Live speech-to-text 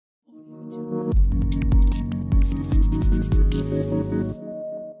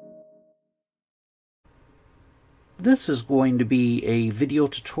This is going to be a video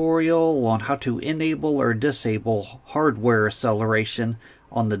tutorial on how to enable or disable hardware acceleration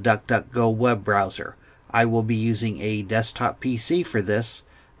on the DuckDuckGo web browser. I will be using a desktop PC for this.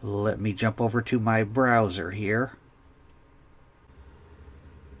 Let me jump over to my browser here.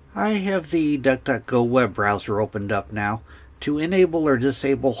 I have the DuckDuckGo web browser opened up now. To enable or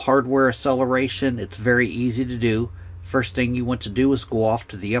disable hardware acceleration, it's very easy to do. First thing you want to do is go off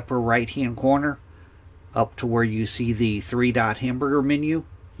to the upper right hand corner, up to where you see the 3-dot hamburger menu.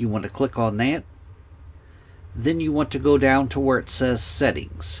 You want to click on that. Then you want to go down to where it says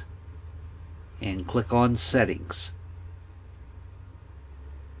Settings and click on Settings.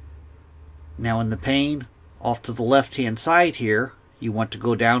 Now in the pane, off to the left hand side here, you want to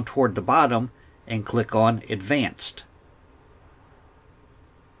go down toward the bottom and click on Advanced.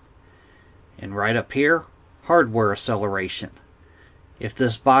 And right up here, Hardware Acceleration. If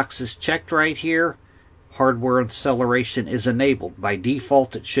this box is checked right here, hardware acceleration is enabled. By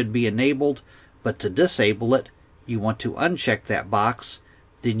default it should be enabled, but to disable it you want to uncheck that box.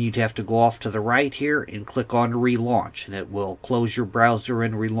 Then you'd have to go off to the right here and click on Relaunch, and it will close your browser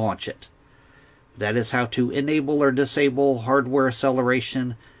and relaunch it. That is how to enable or disable hardware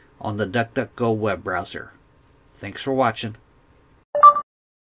acceleration on the DuckDuckGo web browser. Thanks for watching.